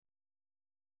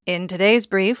In today's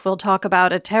brief, we'll talk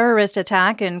about a terrorist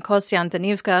attack in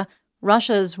Kostiantynivka,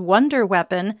 Russia's wonder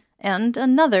weapon, and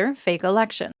another fake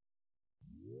election.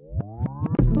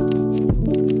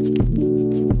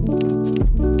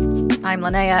 I'm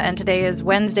Linnea, and today is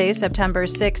Wednesday, September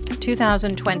 6th,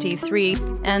 2023,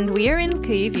 and we are in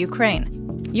Kyiv,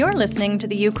 Ukraine. You're listening to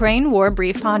the Ukraine War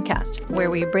Brief podcast,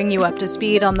 where we bring you up to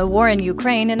speed on the war in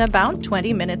Ukraine in about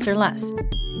 20 minutes or less.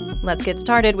 Let's get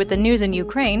started with the news in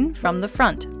Ukraine from the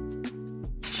front.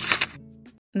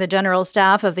 The General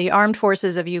Staff of the Armed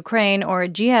Forces of Ukraine, or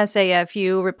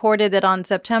GSAFU, reported that on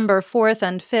September 4th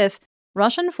and 5th,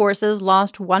 Russian forces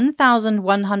lost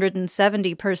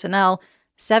 1,170 personnel,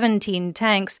 17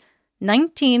 tanks,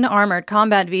 19 armored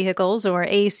combat vehicles, or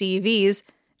ACVs,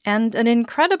 and an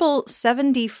incredible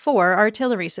 74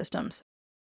 artillery systems.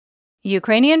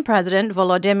 Ukrainian President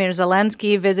Volodymyr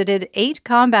Zelensky visited 8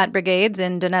 combat brigades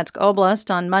in Donetsk Oblast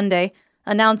on Monday,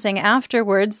 announcing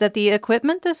afterwards that the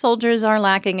equipment the soldiers are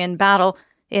lacking in battle,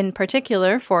 in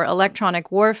particular for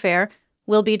electronic warfare,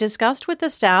 will be discussed with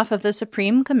the staff of the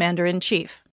Supreme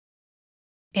Commander-in-Chief.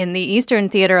 In the Eastern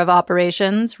Theater of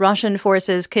Operations, Russian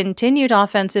forces continued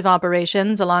offensive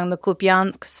operations along the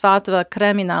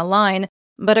Kupiansk-Svatva-Kremina line,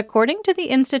 but according to the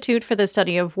Institute for the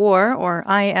Study of War, or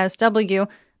ISW,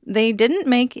 they didn't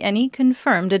make any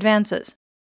confirmed advances.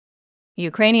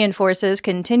 Ukrainian forces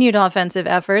continued offensive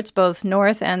efforts both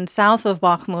north and south of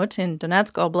Bakhmut in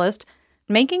Donetsk Oblast,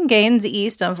 making gains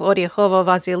east of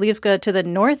Orykhovo-Vasylivka to the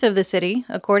north of the city,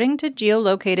 according to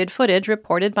geolocated footage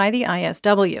reported by the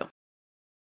ISW.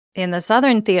 In the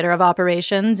Southern Theater of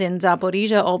Operations in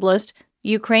Zaporizhzhia Oblast,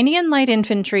 Ukrainian light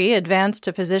infantry advanced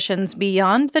to positions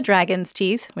beyond the Dragon's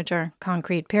Teeth, which are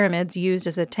concrete pyramids used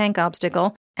as a tank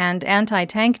obstacle, and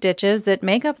anti-tank ditches that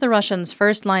make up the Russians'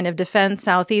 first line of defense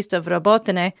southeast of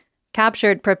Robotyne,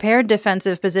 captured prepared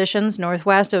defensive positions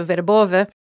northwest of Verbove,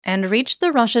 and reached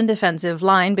the Russian defensive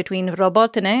line between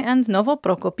Robotyne and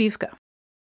Novoprokopivka.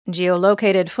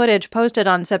 Geolocated footage posted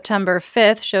on September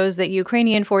 5th shows that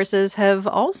Ukrainian forces have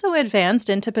also advanced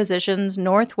into positions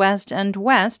northwest and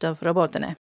west of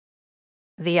Robotyne.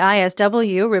 The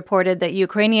ISW reported that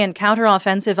Ukrainian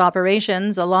counteroffensive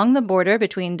operations along the border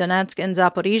between Donetsk and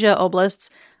Zaporizhzhia oblasts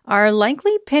are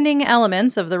likely pinning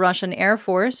elements of the Russian Air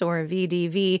Force, or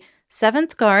VDV,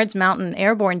 7th Guards Mountain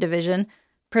Airborne Division,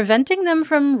 preventing them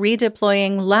from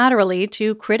redeploying laterally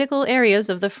to critical areas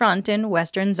of the front in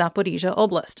western Zaporizhzhia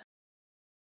Oblast.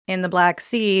 In the Black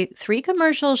Sea, 3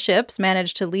 commercial ships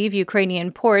managed to leave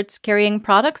Ukrainian ports carrying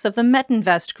products of the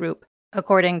Metinvest Group,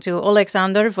 according to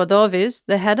Oleksandr Vodovis,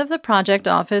 the head of the project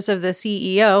office of the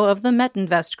CEO of the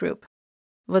Metinvest Group.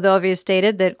 Vodovis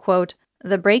stated that, quote,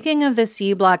 "The breaking of the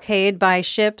sea blockade by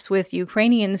ships with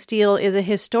Ukrainian steel is a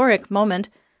historic moment,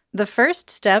 the first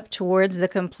step towards the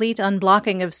complete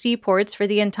unblocking of seaports for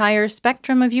the entire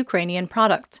spectrum of Ukrainian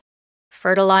products: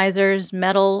 fertilizers,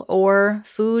 metal, ore,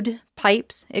 food,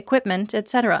 pipes, equipment,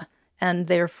 etc., and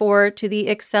therefore to the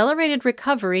accelerated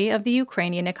recovery of the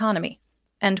Ukrainian economy."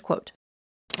 End quote.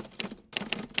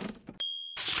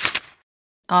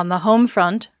 On the home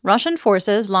front, Russian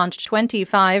forces launched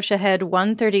 25 Shahed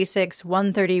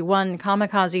 136-131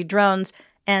 kamikaze drones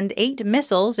and 8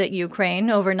 missiles at Ukraine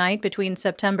overnight between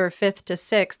September 5th to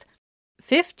 6th.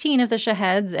 15 of the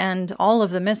Shaheds and all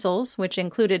of the missiles, which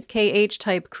included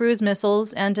KH-type cruise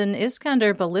missiles and an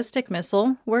Iskander ballistic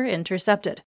missile, were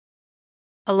intercepted.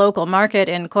 A local market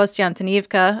in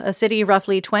Kostiantynivka, a city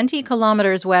roughly 20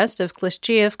 kilometers west of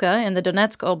Klishchiivka in the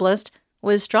Donetsk Oblast,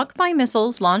 was struck by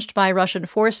missiles launched by Russian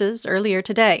forces earlier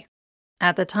today.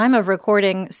 At the time of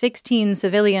recording, 16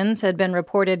 civilians had been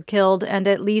reported killed and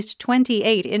at least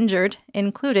 28 injured,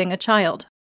 including a child.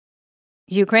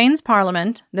 Ukraine's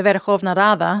parliament, the Verkhovna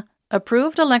Rada,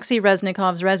 approved Alexei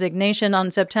Reznikov's resignation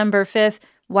on September 5th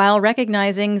while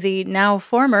recognizing the now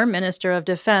former Minister of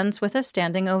Defense with a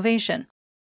standing ovation.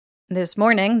 This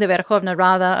morning, the Verkhovna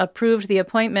Rada approved the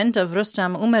appointment of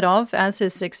Rustam Umerov as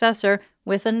his successor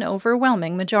with an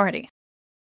overwhelming majority.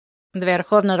 The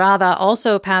Verkhovna Rada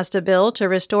also passed a bill to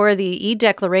restore the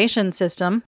e-declaration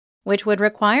system, which would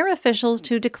require officials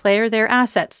to declare their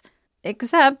assets,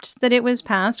 except that it was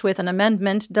passed with an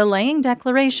amendment delaying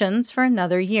declarations for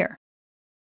another year.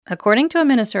 According to a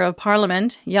Minister of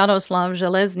Parliament, Yaroslav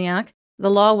Zhelezniak, the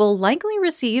law will likely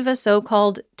receive a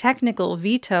so-called technical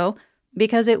veto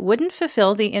because it wouldn't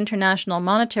fulfill the International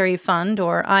Monetary Fund,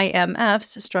 or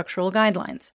IMF's, structural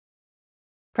guidelines.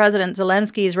 President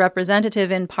Zelensky's representative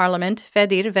in Parliament,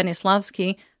 Fedir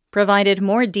Venislavsky, provided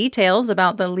more details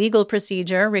about the legal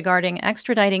procedure regarding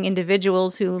extraditing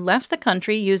individuals who left the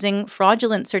country using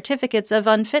fraudulent certificates of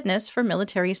unfitness for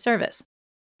military service.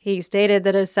 He stated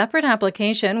that a separate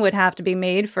application would have to be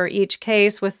made for each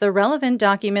case with the relevant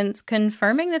documents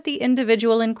confirming that the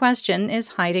individual in question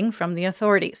is hiding from the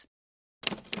authorities.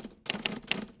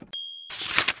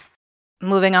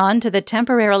 Moving on to the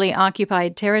temporarily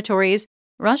occupied territories,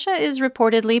 Russia is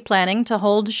reportedly planning to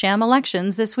hold sham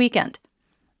elections this weekend.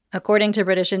 According to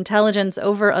British intelligence,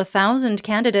 over 1,000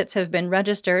 candidates have been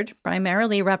registered,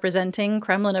 primarily representing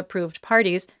Kremlin-approved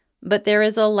parties, but there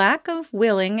is a lack of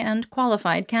willing and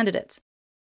qualified candidates.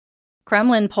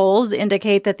 Kremlin polls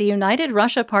indicate that the United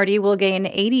Russia Party will gain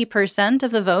 80% of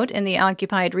the vote in the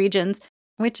occupied regions,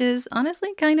 which is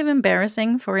honestly kind of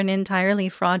embarrassing for an entirely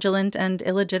fraudulent and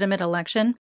illegitimate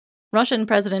election. Russian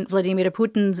President Vladimir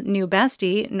Putin's new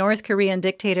bestie, North Korean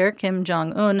dictator Kim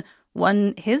Jong-un,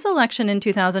 won his election in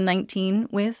 2019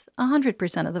 with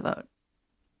 100% of the vote.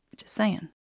 Just saying.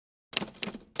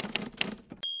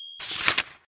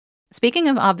 Speaking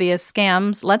of obvious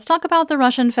scams, let's talk about the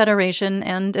Russian Federation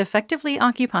and effectively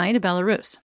occupied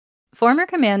Belarus. Former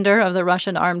commander of the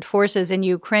Russian armed forces in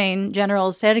Ukraine,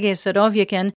 General Sergei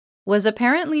Surovikin, was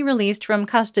apparently released from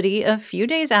custody a few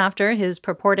days after his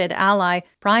purported ally,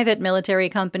 private military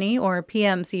company or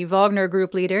PMC Wagner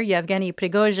Group leader Yevgeny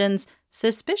Prigozhin's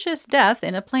suspicious death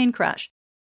in a plane crash.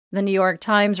 The New York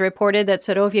Times reported that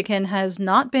Surovikin has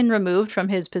not been removed from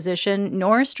his position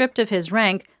nor stripped of his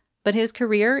rank, but his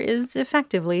career is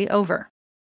effectively over.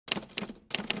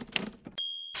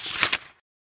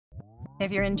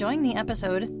 If you're enjoying the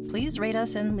episode, please rate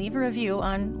us and leave a review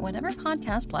on whatever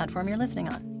podcast platform you're listening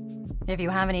on. If you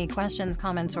have any questions,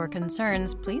 comments, or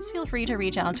concerns, please feel free to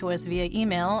reach out to us via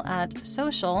email at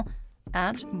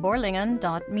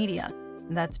social@borlingon.media.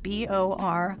 That's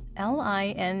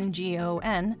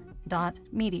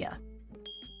BORLINGON.media.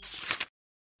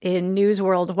 In news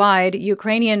worldwide,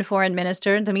 Ukrainian Foreign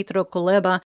Minister Dmytro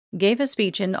Kuleba gave a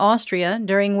speech in Austria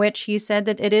during which he said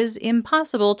that it is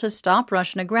impossible to stop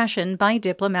Russian aggression by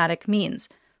diplomatic means.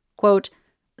 Quote,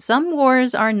 "Some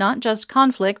wars are not just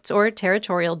conflicts or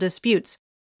territorial disputes.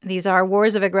 These are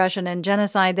wars of aggression and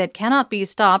genocide that cannot be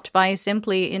stopped by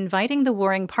simply inviting the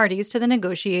warring parties to the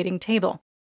negotiating table.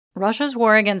 Russia's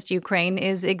war against Ukraine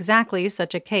is exactly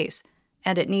such a case,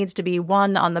 and it needs to be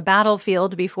won on the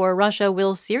battlefield before Russia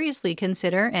will seriously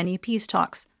consider any peace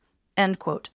talks." End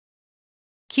quote.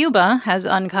 Cuba has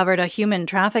uncovered a human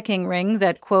trafficking ring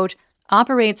that, quote,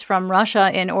 "operates from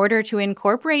Russia in order to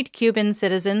incorporate Cuban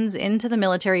citizens into the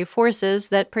military forces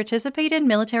that participate in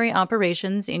military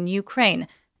operations in Ukraine,"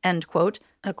 end quote,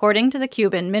 according to the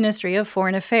Cuban Ministry of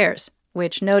Foreign Affairs,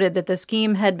 which noted that the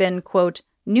scheme had been, quote,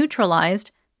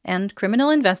 "neutralized and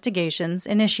criminal investigations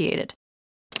initiated."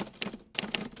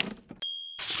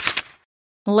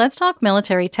 Let's talk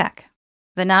military tech.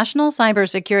 The National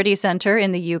Cybersecurity Center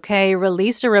in the UK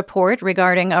released a report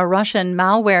regarding a Russian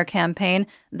malware campaign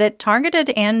that targeted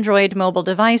Android mobile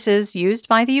devices used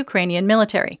by the Ukrainian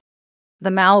military. The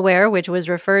malware, which was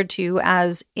referred to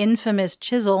as Infamous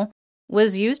Chisel,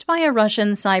 was used by a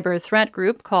Russian cyber threat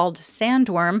group called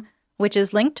Sandworm, which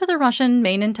is linked to the Russian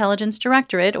Main Intelligence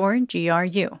Directorate, or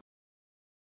GRU.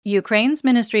 Ukraine's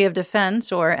Ministry of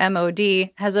Defense, or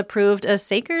MOD, has approved a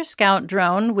Saker Scout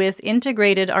drone with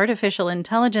integrated artificial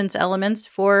intelligence elements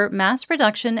for mass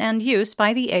production and use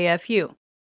by the AFU.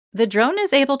 The drone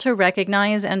is able to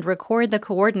recognize and record the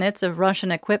coordinates of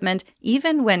Russian equipment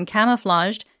even when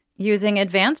camouflaged, using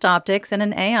advanced optics and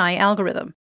an AI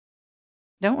algorithm.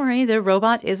 Don't worry, the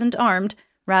robot isn't armed.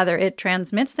 Rather, it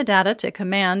transmits the data to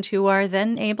command, who are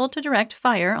then able to direct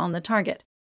fire on the target.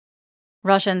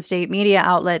 Russian state media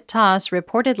outlet TASS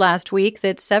reported last week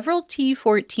that several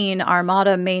T-14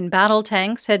 Armata main battle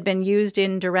tanks had been used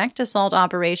in direct assault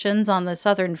operations on the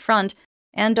southern front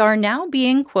and are now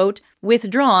being, quote,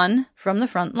 "withdrawn from the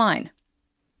front line."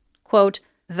 Quote,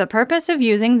 "The purpose of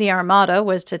using the Armata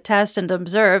was to test and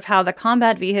observe how the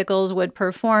combat vehicles would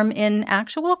perform in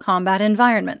actual combat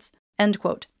environments," end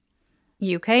quote.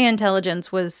 UK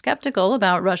intelligence was skeptical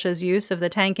about Russia's use of the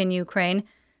tank in Ukraine,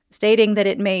 stating that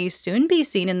it may soon be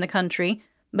seen in the country,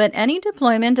 but any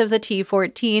deployment of the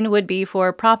T-14 would be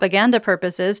for propaganda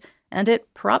purposes, and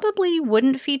it probably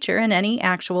wouldn't feature in any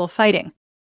actual fighting.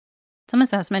 Some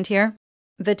assessment here.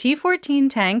 The T-14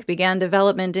 tank began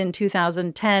development in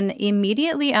 2010,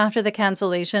 immediately after the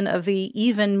cancellation of the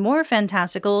even more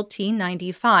fantastical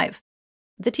T-95.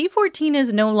 The T-14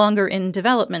 is no longer in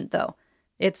development, though.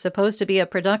 It's supposed to be a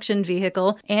production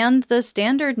vehicle and the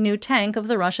standard new tank of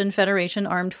the Russian Federation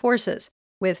Armed Forces,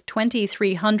 with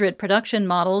 2,300 production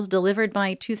models delivered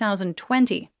by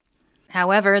 2020.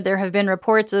 However, there have been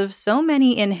reports of so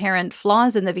many inherent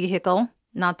flaws in the vehicle,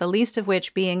 not the least of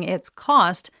which being its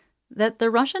cost, that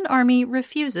the Russian army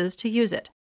refuses to use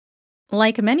it.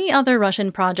 Like many other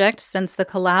Russian projects since the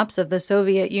collapse of the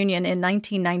Soviet Union in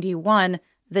 1991,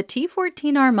 the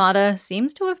T-14 Armata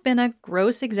seems to have been a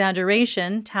gross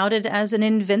exaggeration touted as an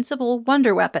invincible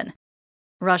wonder weapon.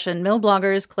 Russian mill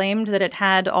bloggers claimed that it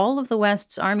had all of the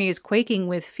West's armies quaking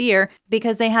with fear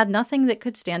because they had nothing that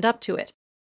could stand up to it.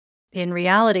 In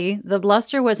reality, the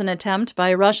bluster was an attempt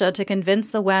by Russia to convince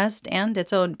the West and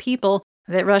its own people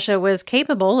that Russia was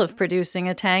capable of producing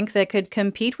a tank that could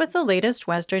compete with the latest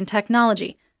Western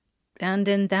technology. And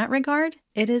in that regard,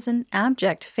 it is an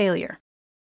abject failure.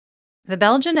 The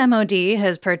Belgian MOD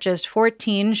has purchased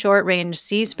 14 short-range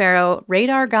Sea Sparrow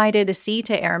radar-guided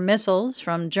sea-to-air missiles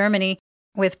from Germany,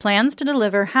 with plans to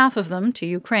deliver half of them to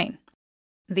Ukraine.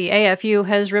 The AFU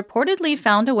has reportedly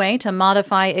found a way to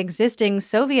modify existing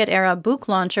Soviet-era Buk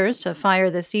launchers to fire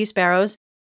the Sea Sparrows,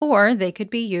 or they could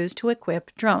be used to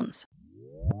equip drones.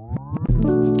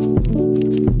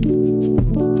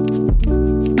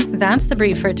 That's the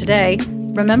brief for today.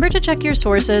 Remember to check your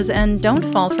sources and don't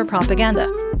fall for propaganda.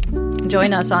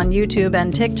 Join us on YouTube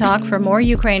and TikTok for more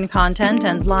Ukraine content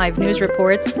and live news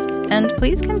reports, and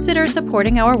please consider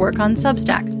supporting our work on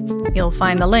Substack. You'll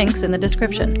find the links in the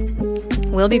description.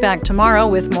 We'll be back tomorrow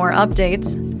with more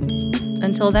updates.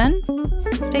 Until then,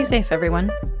 stay safe, everyone.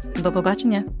 Do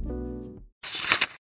pobачення.